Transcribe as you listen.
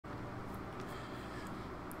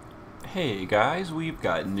Hey guys, we've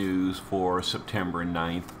got news for September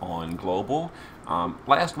 9th on Global.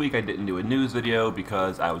 Last week I didn't do a news video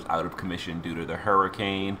because I was out of commission due to the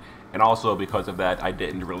hurricane, and also because of that I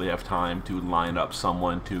didn't really have time to line up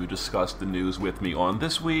someone to discuss the news with me on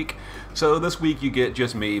this week. So this week you get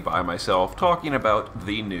just me by myself talking about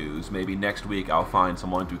the news. Maybe next week I'll find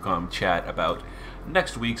someone to come chat about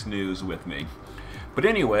next week's news with me. But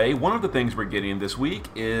anyway, one of the things we're getting this week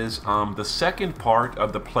is the second part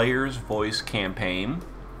of the Player's Voice campaign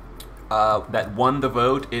that won the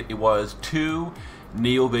vote. It was 2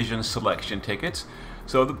 NeoVision selection tickets.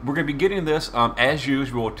 So we're going to be getting this, as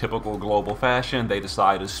usual, typical Global fashion. They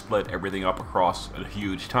decide to split everything up across a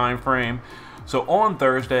huge time frame. So on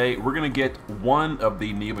Thursday, we're going to get one of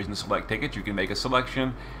the NeoVision Select tickets. You can make a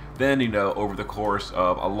selection. Then, over the course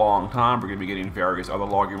of a long time, we're going to be getting various other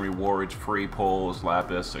login rewards, free pulls,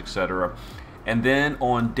 lapis, etc. And then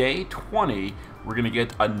on day 20, we're going to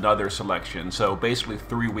get another selection. So basically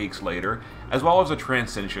 3 weeks later, as well as a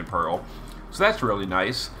Transcension Pearl. So that's really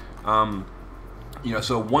nice.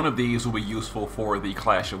 So one of these will be useful for the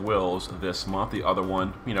Clash of Wills this month. The other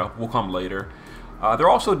one, will come later. They're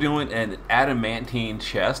also doing an adamantine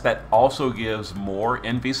chest that also gives more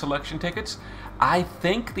Envy selection tickets. I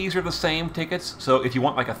think these are the same tickets, so if you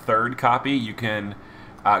want like a third copy, you can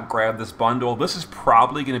grab this bundle. This is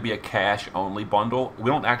probably going to be a cash-only bundle. We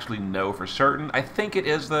don't actually know for certain. I think it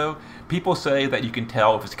is, though. People say that you can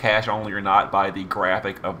tell if it's cash-only or not by the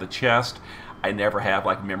graphic of the chest. I never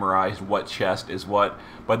have memorized what chest is what,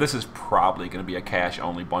 but this is probably going to be a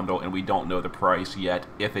cash-only bundle, and we don't know the price yet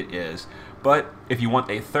if it is. But if you want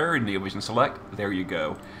a third NeoVision Select, there you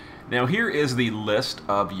go. Now here is the list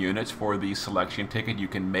of units for the selection ticket you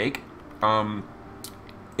can make.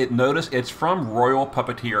 Notice it's from Royal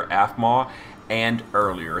Puppeteer AFMA and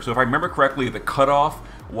earlier. So if I remember correctly, the cutoff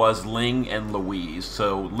was Ling and Louise.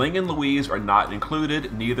 So Ling and Louise are not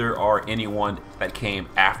included, neither are anyone that came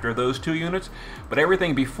after those 2 units, but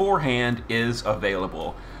everything beforehand is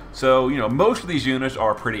available. So, most of these units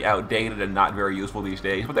are pretty outdated and not very useful these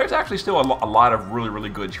days, but there's actually still a lot of really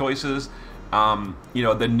good choices.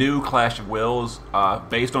 The new Clash of Wills,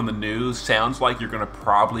 based on the news, sounds like you're going to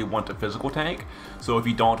probably want a physical tank. So if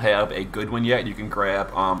you don't have a good one yet, you can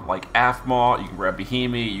grab like AFMA, you can grab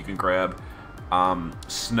Behemoth, you can grab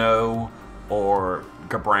Snow or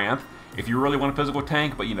Gabranth if you really want a physical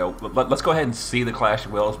tank. But let's go ahead and see the Clash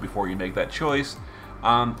of Wills before you make that choice.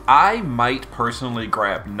 I might personally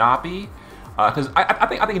grab Napi. Because I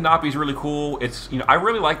think Napi is really cool. It's I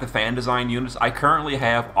really like the fan design units. I currently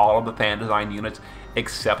have all of the fan design units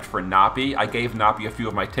except for Napi. I gave Napi a few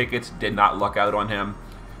of my tickets, did not luck out on him.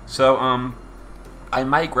 So I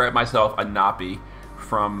might grab myself a Napi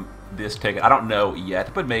from this ticket. I don't know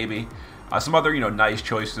yet, but maybe. Some other nice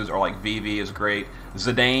choices are like Vivi is great.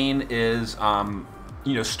 Zidane is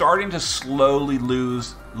starting to slowly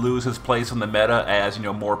lose his place in the meta as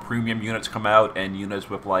more premium units come out and units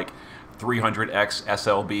with like 300x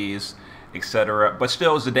SLBs, etc. But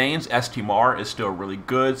still, Zidane's STMR is still really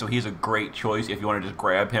good, so he's a great choice if you want to just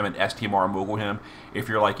grab him and STMR Moogle him if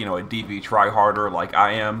you're like, a DV tryharder like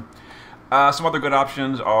I am. Some other good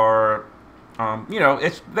options are,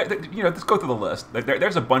 let's go through the list.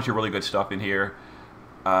 There's a bunch of really good stuff in here.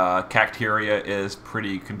 Cacteria is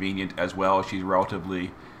pretty convenient as well. She's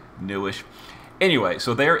relatively newish. Anyway,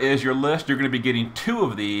 so there is your list. You're going to be getting 2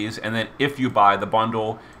 of these, and then if you buy the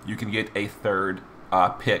bundle, you can get a third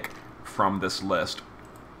pick from this list.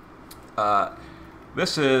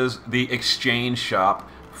 This is the exchange shop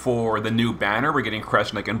for the new banner. We're getting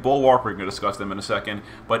Kresnik and Bulwark. We're going to discuss them in a second.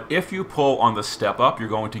 But if you pull on the step up, you're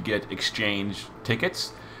going to get exchange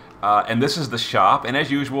tickets. And this is the shop. And as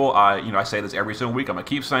usual, I say this every single week. I'm going to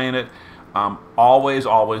keep saying it.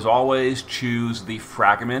 Always choose the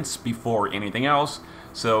fragments before anything else.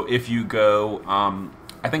 So if you go,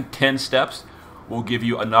 I think 10 steps will give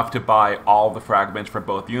you enough to buy all the fragments for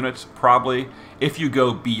both units, probably. If you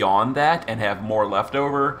go beyond that and have more left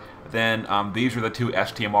over, then these are the 2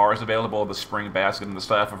 STMRs available, the Spring Basket and the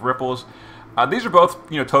Staff of Ripples. These are both,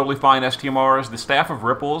 totally fine STMRs. The Staff of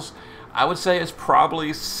Ripples, I would say, is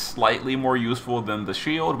probably slightly more useful than the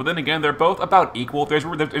shield, but then again, they're both about equal. There's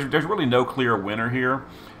really no clear winner here.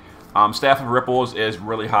 Staff of Ripples is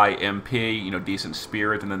really high MP, decent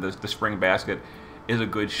spirit, and then the Spring Basket is a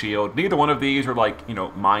good shield. Neither one of these are like,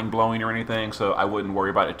 mind-blowing or anything, so I wouldn't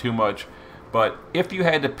worry about it too much. But if you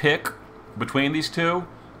had to pick between these 2,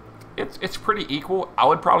 it's pretty equal. I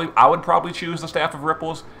would probably choose the Staff of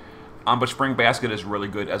Ripples, but Spring Basket is really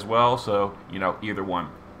good as well, so either one.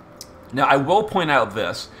 Now, I will point out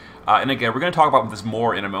this, and again, we're going to talk about this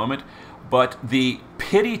more in a moment, but the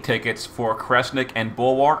pity tickets for Kresnik and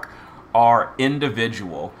Bulwark are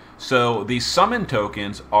individual. So the summon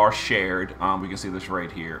tokens are shared. We can see this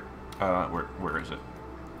right here. Where is it?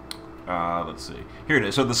 Let's see. Here it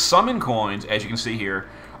is. So the summon coins, as you can see here,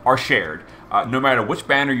 are shared. No matter which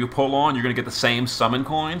banner you pull on, you're going to get the same summon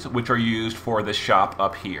coins, which are used for the shop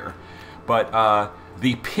up here. But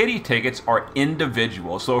the pity tickets are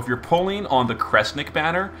individual. So if you're pulling on the Kresnik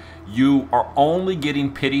banner, you are only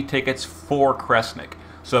getting pity tickets for Kresnik.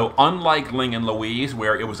 So unlike Ling and Louise,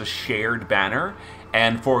 where it was a shared banner,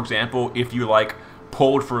 and for example, if you like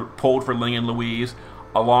pulled for Ling and Louise,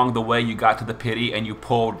 along the way you got to the pity and you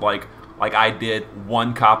pulled like I did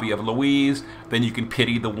one copy of Louise, then you can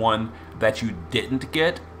pity the one that you didn't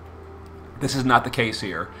get. This is not the case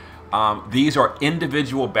here. These are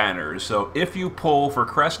individual banners. So if you pull for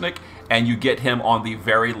Kresnik and you get him on the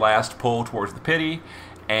very last pull towards the pity,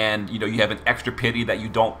 and you have an extra pity that you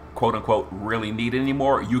don't quote unquote really need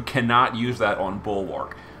anymore, you cannot use that on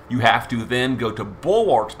Bulwark. You have to then go to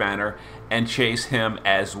Bulwark's banner and chase him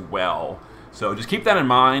as well. So just keep that in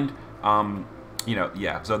mind.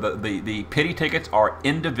 Yeah. So the pity tickets are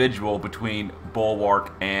individual between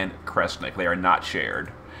Bulwark and Kresnik. They are not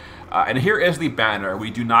shared. And here is the banner. We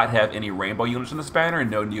do not have any rainbow units in this banner,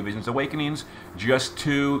 no New Visions Awakenings, just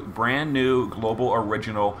 2 brand new global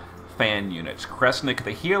original fan units. Kresnik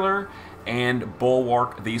the healer and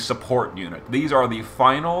Bulwark the support unit. These are the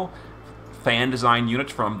final fan design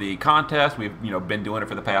units from the contest. We've been doing it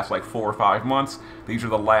for the past like 4 or 5 months. These are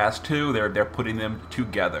the last 2. They're putting them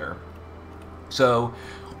together. So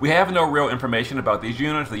we have no real information about these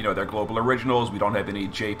units. They're global originals. We don't have any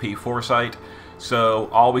JP foresight. So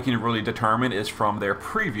all we can really determine is from their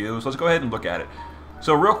previews. Let's go ahead and look at it.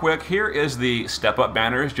 So real quick, here is the step-up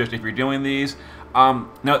banners, just if you're doing these.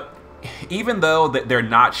 Now, even though they're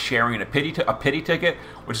not sharing a pity ticket,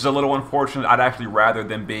 which is a little unfortunate, I'd actually rather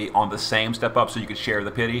them be on the same step-up so you could share the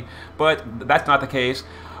pity. But that's not the case.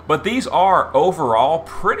 But these are, overall,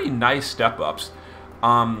 pretty nice step-ups.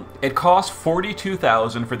 It costs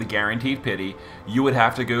 $42,000 for the guaranteed pity. You would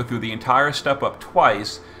have to go through the entire step-up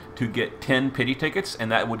twice to get 10 pity tickets,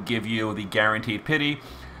 and that would give you the guaranteed pity.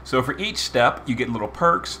 So for each step, you get little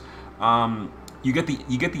perks. You get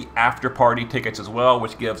the after party tickets as well,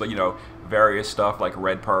 which gives various stuff like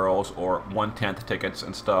red pearls or 1/10 tickets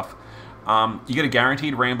and stuff. You get a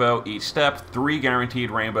guaranteed rainbow each step, 3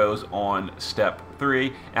 guaranteed rainbows on step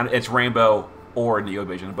 3, and it's rainbow or Neo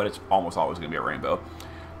Vision, but it's almost always going to be a rainbow.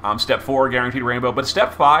 Step 4, guaranteed rainbow. But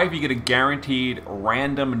step 5, you get a guaranteed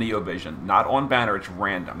random Neo Vision. Not on banner, it's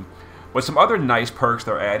random. But some other nice perks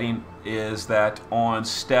they're adding is that on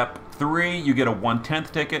step 3, you get a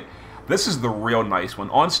 1/10 ticket. This is the real nice one.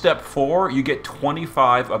 On step 4, you get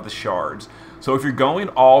 25 of the shards. So if you're going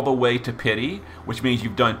all the way to pity, which means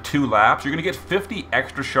you've done 2 laps, you're going to get 50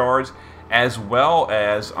 extra shards as well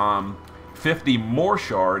as 50 more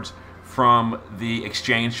shards from the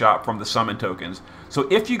exchange shop from the summon tokens. So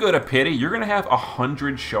if you go to pity, you're going to have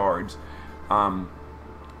 100 shards,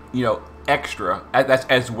 extra. That's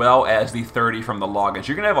as well as the 30 from the logins.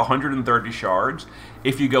 You're going to have 130 shards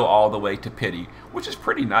if you go all the way to pity, which is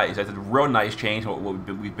pretty nice. That's a real nice change from what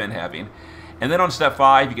we've been having. And then on step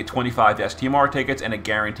 5, you get 25 STMR tickets and a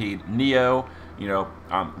guaranteed Neo.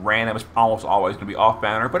 Random is almost always going to be off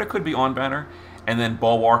banner, but it could be on banner. And then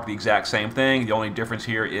Bulwark, the exact same thing. The only difference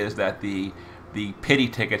here is that the pity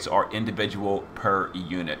tickets are individual per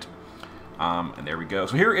unit. And there we go.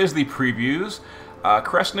 So here is the previews.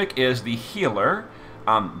 Kresnik is the healer.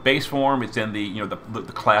 Base form, it's in the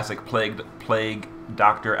the classic plague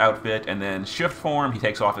doctor outfit, and then shift form, he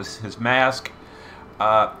takes off his mask.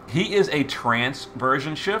 He is a trance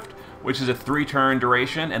version shift, which is a 3-turn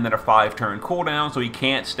duration and then a 5-turn cooldown, so he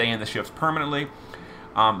can't stay in the shifts permanently.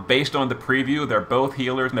 Based on the preview, they're both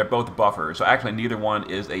healers and they're both buffers. So actually neither one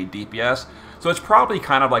is a DPS. So it's probably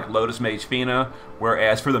kind of like Lotus Mage Fina,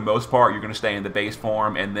 whereas for the most part you're going to stay in the base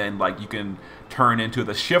form and then you can turn into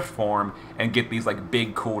the shift form and get these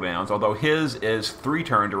big cooldowns. Although his is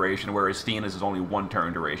 3-turn duration, whereas Fina's is only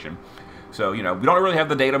 1-turn duration. So we don't really have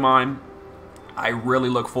the data mine. I really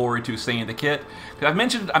look forward to seeing the kit. I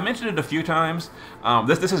mentioned it a few times.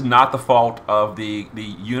 This is not the fault of the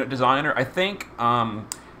unit designer. I think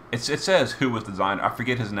it says who was the designer. I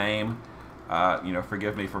forget his name.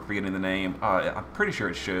 Forgive me for forgetting the name. I'm pretty sure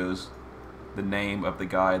it shows the name of the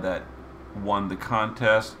guy that won the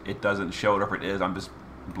contest. It doesn't show it, or if it is, I'm just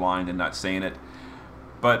blind and not seeing it.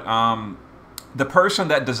 But the person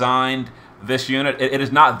that designed this unit, it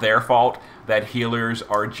is not their fault that healers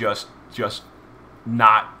are just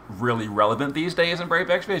not really relevant these days in Brave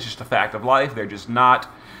XP. It's just a fact of life. They're just not.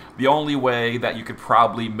 The only way that you could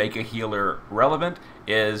probably make a healer relevant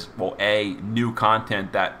is, well, A, new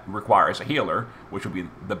content that requires a healer, which would be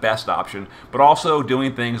the best option, but also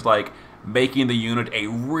doing things like making the unit a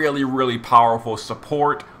really, really powerful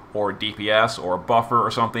support or DPS or buffer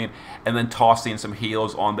or something, and then tossing some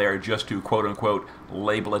heals on there just to quote-unquote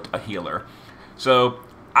label it a healer. So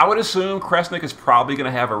I would assume Kresnik is probably going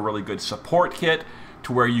to have a really good support kit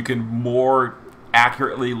to where you can more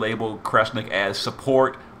accurately label Kresnik as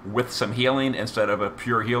support with some healing instead of a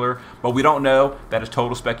pure healer, but we don't know. That is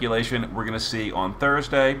total speculation. We're going to see on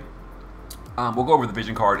Thursday. We'll go over the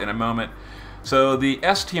vision card in a moment. So the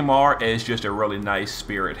STMR is just a really nice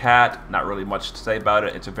spirit hat. Not really much to say about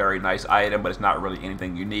it. It's a very nice item, but it's not really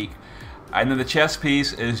anything unique. And then the chest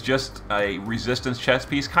piece is just a resistance chest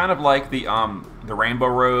piece, kind of like the rainbow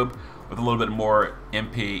robe with a little bit more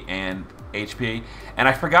MP and HP. And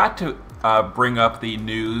I forgot to bring up the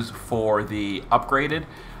news for the upgraded.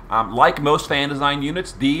 Like most fan design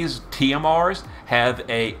units, these TMRs have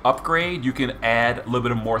a upgrade. You can add a little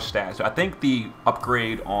bit of more stats. So I think the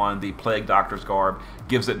upgrade on the Plague Doctor's garb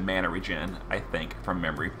gives it mana regen, I think, from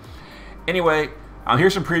memory. Anyway,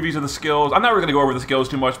 here's some previews of the skills. I'm not really going to go over the skills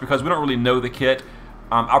too much because we don't really know the kit.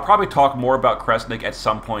 I'll probably talk more about Kresnik at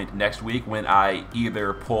some point next week when I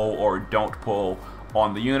either pull or don't pull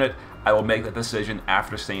on the unit. I will make that decision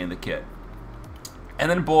after seeing the kit.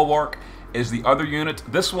 And then Bulwark is the other unit.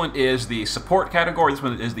 This one is the support category. This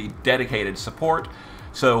one is the dedicated support.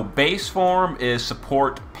 So base form is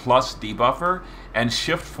support plus debuffer, and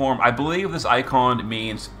shift form, I believe this icon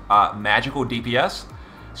means magical DPS.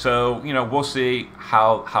 So, you know, we'll see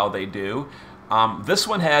how they do. This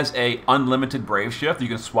one has a unlimited brave shift. You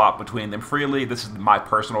can swap between them freely. This is my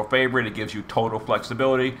personal favorite. It gives you total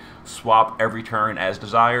flexibility. Swap every turn as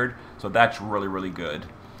desired. So that's really, really good.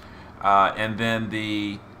 And then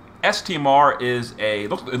the STMR is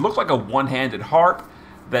it looks like a one-handed harp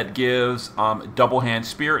that gives double hand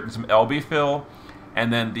spirit and some LB fill.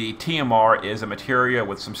 And then the TMR is a materia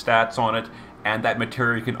with some stats on it, and that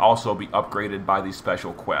materia can also be upgraded by the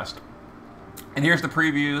special quest. And here's the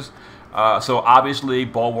previews. So obviously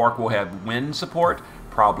Bulwark will have wind support,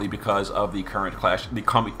 probably because of the current clash. The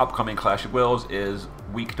upcoming Clash of Wills is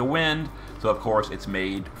weak to wind, so of course it's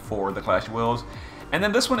made for the Clash of Wills. And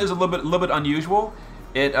then this one is a little bit unusual.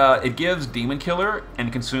 It gives Demon Killer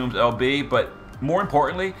and consumes LB, but more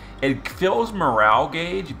importantly, it fills morale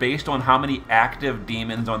gauge based on how many active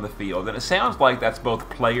demons on the field. And it sounds like that's both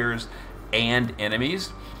players and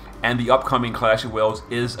enemies. And the upcoming Clash of Wills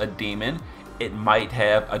is a demon. It might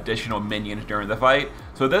have additional minions during the fight.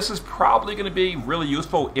 So this is probably going to be really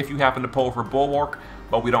useful if you happen to pull for Bulwark,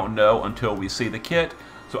 but we don't know until we see the kit.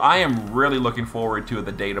 So I am really looking forward to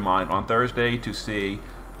the data mine on Thursday to see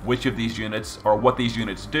which of these units, or what these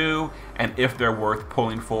units do, and if they're worth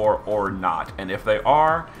pulling for or not. And if they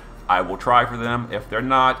are, I will try for them. If they're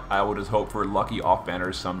not, I will just hope for lucky off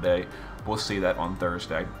banners someday. We'll see that on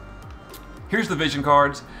Thursday. Here's the vision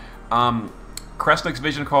cards. Kresnik's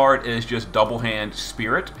vision card is just double hand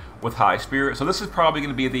spirit with high spirit. So this is probably going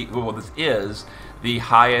to be this is the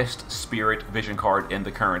highest spirit vision card in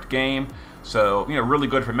the current game. So, you know, really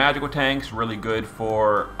good for magical tanks, really good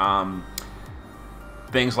for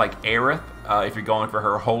things like Aerith. If you're going for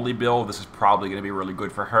her holy build, this is probably going to be really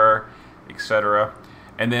good for her, etc.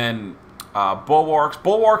 And then Bulwarks.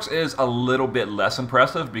 Bulwarks is a little bit less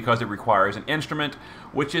impressive because it requires an instrument,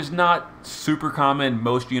 which is not super common.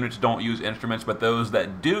 Most units don't use instruments, but those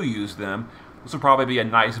that do use them, this will probably be a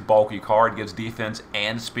nice bulky card. Gives defense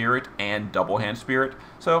and spirit and double hand spirit.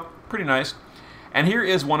 So pretty nice. And here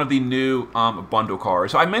is one of the new bundle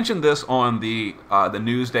cards. So I mentioned this on the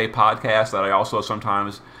Newsday podcast that I also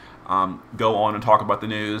sometimes go on and talk about the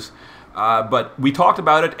news. But we talked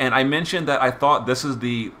about it, and I mentioned that I thought this is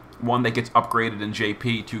the one that gets upgraded in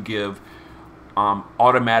JP to give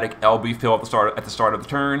automatic LB fill at the start of the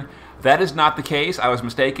turn. That is not the case. I was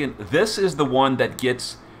mistaken. This is the one that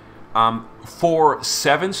gets for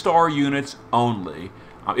 7-star units only.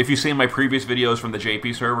 If you've seen my previous videos from the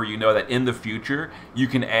JP server, you know that in the future you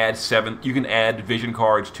can add vision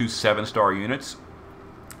cards to 7-star units.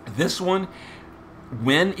 This one,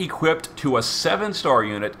 when equipped to a 7-star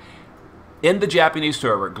unit in the Japanese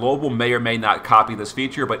server, Global may or may not copy this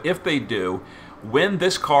feature, but if they do, when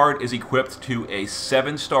this card is equipped to a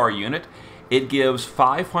 7-star unit, it gives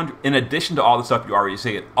 500, in addition to all the stuff you already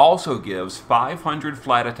see, it also gives 500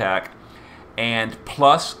 flat attack and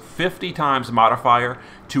plus 50 times modifier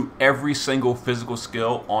to every single physical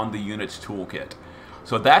skill on the unit's toolkit.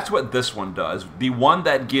 So that's what this one does. The one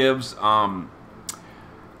that gives LB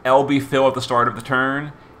fill at the start of the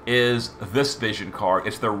turn is this vision card.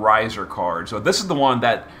 It's the Riser card. So this is the one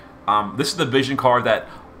that This is the vision card that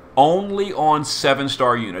only on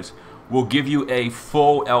 7-star units will give you a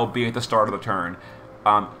full LB at the start of the turn.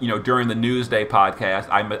 During the Newsday podcast,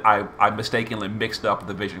 I mistakenly mixed up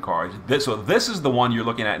the vision cards. So this is the one you're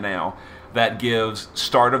looking at now that gives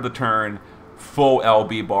start of the turn full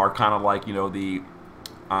LB bar, kind of like the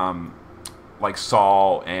like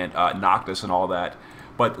Saul and Noctis and all that.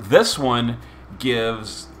 But this one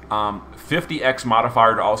gives 50x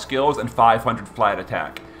modifier to all skills and 500 flat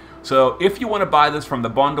attack. So if you want to buy this from the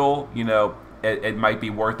bundle, it might be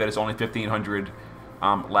worth it. It's only 1,500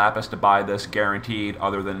 lapis to buy this, guaranteed.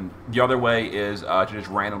 Other than the other way is to just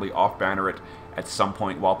randomly off-banner it at some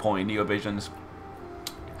point while pulling Neovisions.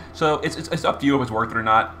 So it's up to you if it's worth it or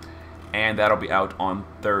not, and that'll be out on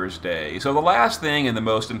Thursday. So the last thing and the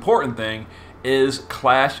most important thing is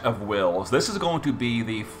Clash of Wills. This is going to be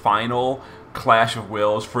the final Clash of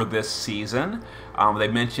Wills for this season. They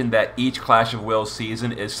mentioned that each Clash of Wills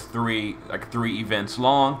season is three events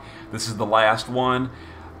long. This is the last one.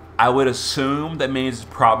 I would assume that means it's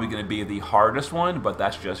probably going to be the hardest one, but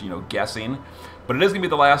that's just guessing. But it is going to be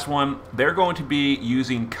the last one. They're going to be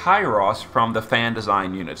using Kairos from the fan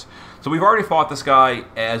design units. So we've already fought this guy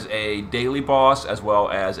as a daily boss, as well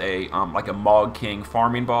as a like a Mog King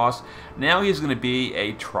farming boss. Now he's going to be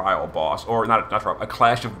a trial boss, or not trial, a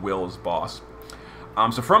Clash of Wills boss.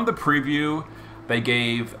 So from the preview they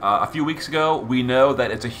gave a few weeks ago, we know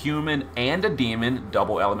that it's a human and a demon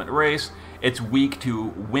double element race. It's weak to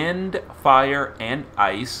wind, fire, and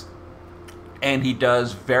ice, and he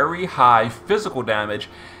does very high physical damage.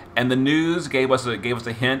 And the news gave us a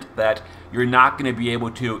hint that you're not going to be able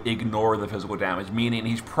to ignore the physical damage, meaning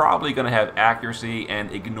he's probably going to have accuracy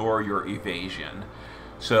and ignore your evasion.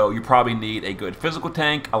 So you probably need a good physical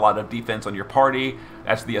tank, a lot of defense on your party.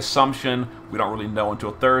 That's the assumption. We don't really know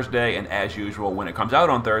until Thursday, and as usual, when it comes out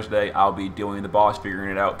on Thursday, I'll be doing the boss,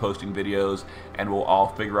 figuring it out, posting videos, and we'll all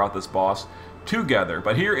figure out this boss together.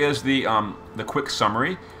 But here is the quick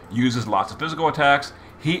summary. Uses lots of physical attacks.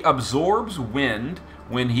 He absorbs wind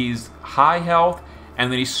when he's high health,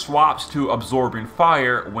 and then he swaps to absorbing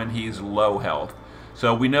fire when he's low health.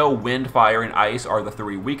 So we know wind, fire, and ice are the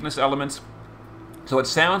 3 weakness elements. So it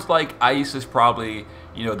sounds like ice is probably,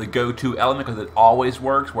 the go-to element because it always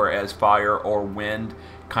works, whereas fire or wind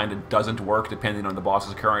kind of doesn't work depending on the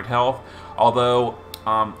boss's current health. Although,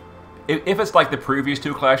 if it's like the previous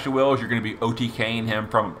 2 Clash of Wills, you're going to be OTKing him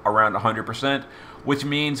from around 100%, which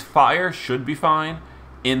means fire should be fine,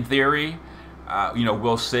 in theory.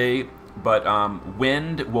 We'll see, but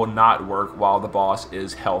wind will not work while the boss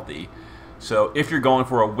is healthy. So if you're going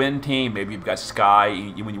for a wind team, maybe you've got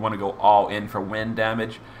Sky, when you want to go all in for wind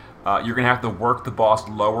damage, you're going to have to work the boss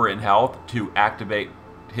lower in health to activate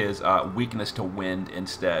his weakness to wind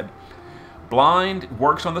instead. Blind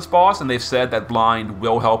works on this boss, and they've said that blind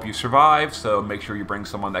will help you survive, so make sure you bring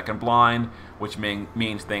someone that can blind, which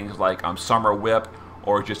means things like Summer Whip,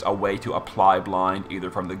 or just a way to apply blind, either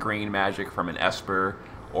from the green magic, from an Esper,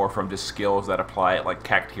 or from just skills that apply it, like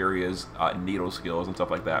Cacteria's needle skills and stuff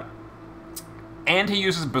like that. And he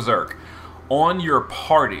uses Berserk on your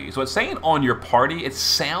party. So it's saying on your party. It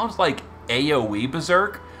sounds like AoE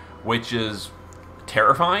Berserk, which is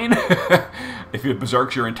terrifying if it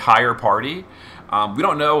berserks your entire party. We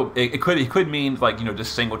don't know. It could mean like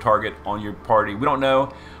just single target on your party. We don't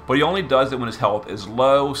know. But he only does it when his health is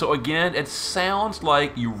low. So again, it sounds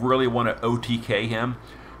like you really want to OTK him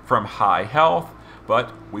from high health.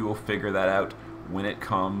 But we will figure that out when it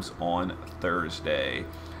comes on Thursday.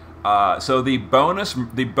 So the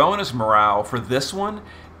bonus morale for this one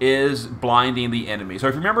is blinding the enemy. So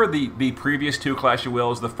if you remember the previous 2 Clash of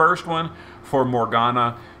Wills, the first one for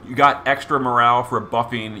Morgana, you got extra morale for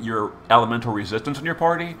buffing your elemental resistance in your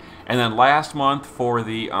party, and then last month for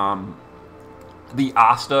the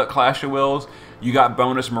Asta Clash of Wills, you got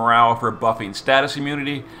bonus morale for buffing status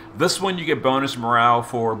immunity. This one you get bonus morale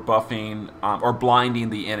for buffing or blinding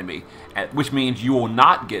the enemy, which means you will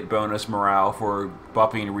not get bonus morale for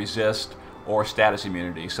buffing resist or status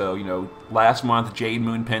immunity. So, last month Jade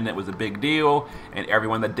Moon Pendant was a big deal, and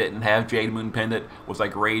everyone that didn't have Jade Moon Pendant was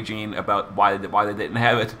like raging about why they didn't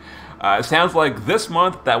have it. It sounds like this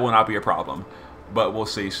month that will not be a problem, but we'll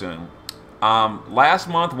see soon. Last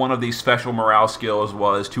month, one of these special morale skills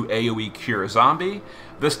was to AoE Cure Zombie.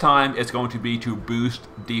 This time, it's going to be to boost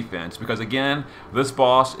defense, because again, this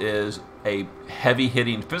boss is a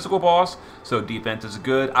heavy-hitting physical boss, so defense is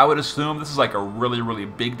good. I would assume this is like a really, really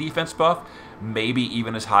big defense buff, maybe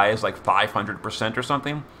even as high as like 500% or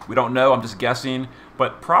something. We don't know, I'm just guessing,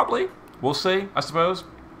 but probably. We'll see, I suppose.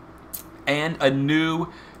 And a new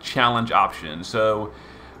challenge option. So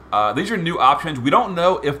These are new options. We don't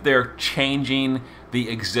know if they're changing the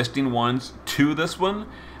existing ones to this one,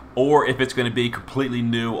 or if it's going to be completely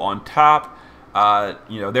new on top.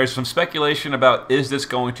 There's some speculation about, is this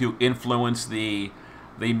going to influence the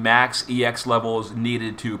max EX levels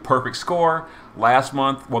needed to perfect score. Last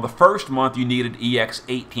month, well, the first month you needed EX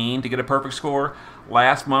 18 to get a perfect score.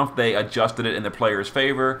 Last month they adjusted it in the player's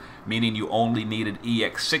favor, meaning you only needed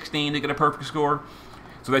EX 16 to get a perfect score.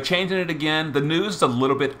 So they're changing it again. The news is a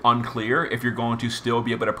little bit unclear if you're going to still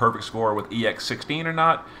be able to perfect score with EX 16 or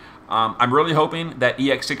not. I'm really hoping that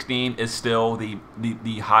EX 16 is still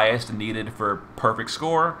the highest needed for perfect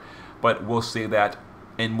score, but we'll see that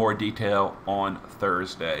in more detail on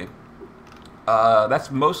Thursday.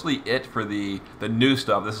 That's mostly it for the new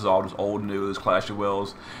stuff. This is all just old news, Clash of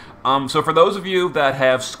Wills. So for those of you that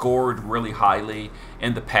have scored really highly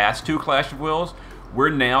in the past 2 Clash of Wills, we're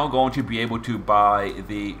now going to be able to buy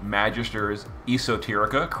the Magister's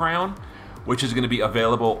Esoterica crown, which is going to be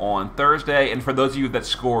available on Thursday. And for those of you that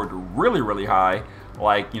scored really, really high,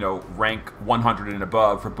 like, rank 100 and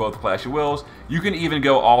above for both Clash of Wills, you can even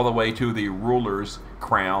go all the way to the Ruler's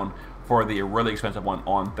crown for the really expensive one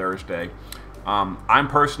on Thursday. I'm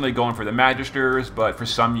personally going for the Magisters, but for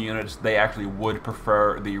some units, they actually would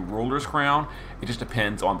prefer the Ruler's crown. It just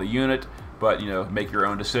depends on the unit, but, make your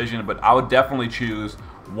own decision. But I would definitely choose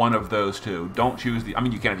one of those 2. Don't choose I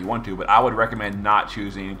mean, you can if you want to, but I would recommend not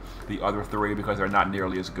choosing the other 3 because they're not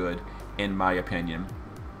nearly as good, in my opinion.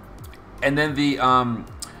 And then the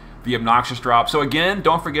obnoxious drop. So again,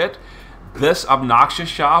 don't forget, this obnoxious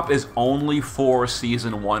shop is only for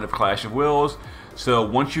Season 1 of Clash of Wills. So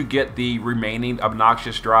once you get the remaining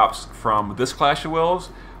obnoxious drops from this Clash of Wills,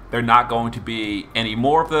 there are not going to be any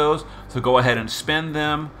more of those. So go ahead and spend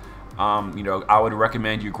them. I would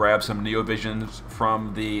recommend you grab some Neovisions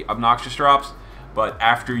from the obnoxious drops. But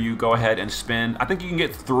after you go ahead and spend, I think you can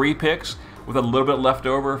get 3 picks with a little bit left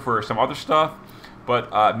over for some other stuff.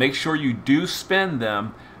 But make sure you do spend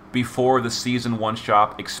them before the Season 1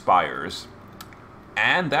 shop expires.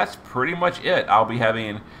 And that's pretty much it. I'll be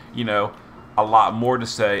having, a lot more to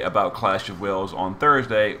say about Clash of Wills on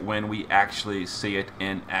Thursday when we actually see it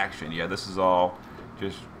in action. Yeah, this is all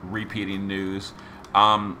just repeating news.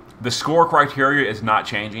 The score criteria is not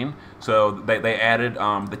changing. So they added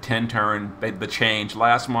the 10 turn, the change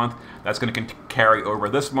last month. That's going to carry over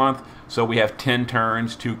this month. So we have 10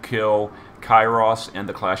 turns to kill Kairos and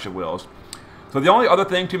the Clash of Wills. So the only other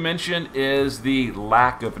thing to mention is the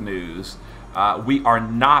lack of news. We are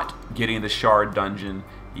not getting the Shard Dungeon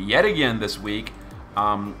yet again this week.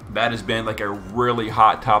 That has been like a really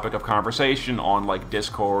hot topic of conversation on like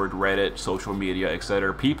Discord, Reddit, social media,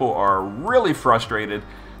 etc. People are really frustrated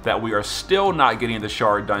that we are still not getting the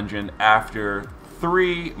Shard Dungeon after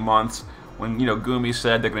 3 months when, Gumi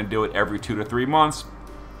said they're going to do it every 2 to 3 months.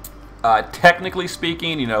 Technically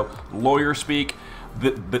speaking, lawyer speak,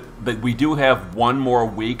 that we do have 1 more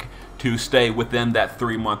week to stay within that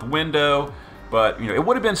 3-month window. But, it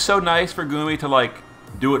would have been so nice for Gumi to, like,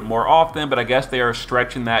 do it more often, but I guess they are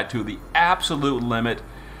stretching that to the absolute limit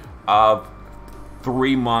of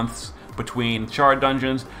 3 months between Shard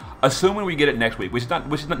Dungeons, assuming we get it next week, which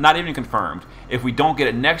is not even confirmed. If we don't get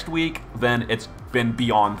it next week, then it's been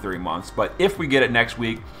beyond 3 months. But if we get it next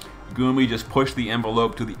week, Gumi just pushed the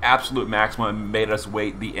envelope to the absolute maximum and made us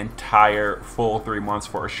wait the entire full 3 months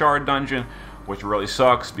for a Shard Dungeon, which really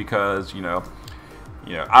sucks because, I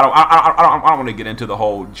don't want to get into the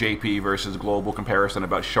whole JP versus Global comparison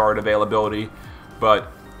about Shard availability,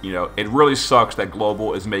 but, it really sucks that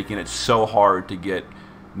Global is making it so hard to get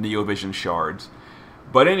Neovision Shards.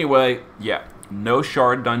 But anyway, yeah, no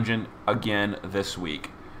Shard Dungeon again this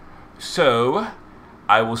week. So,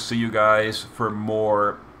 I will see you guys for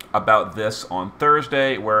more about this on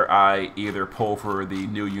Thursday, where I either pull for the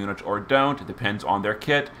new units or don't. It depends on their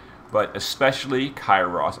kit, but especially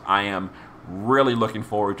Kairos. I am really looking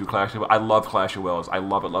forward to Clash of Wills. I love Clash of Wills. I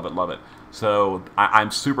love it, love it, love it. So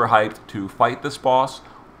I'm super hyped to fight this boss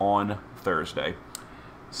on Thursday.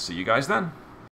 See you guys then.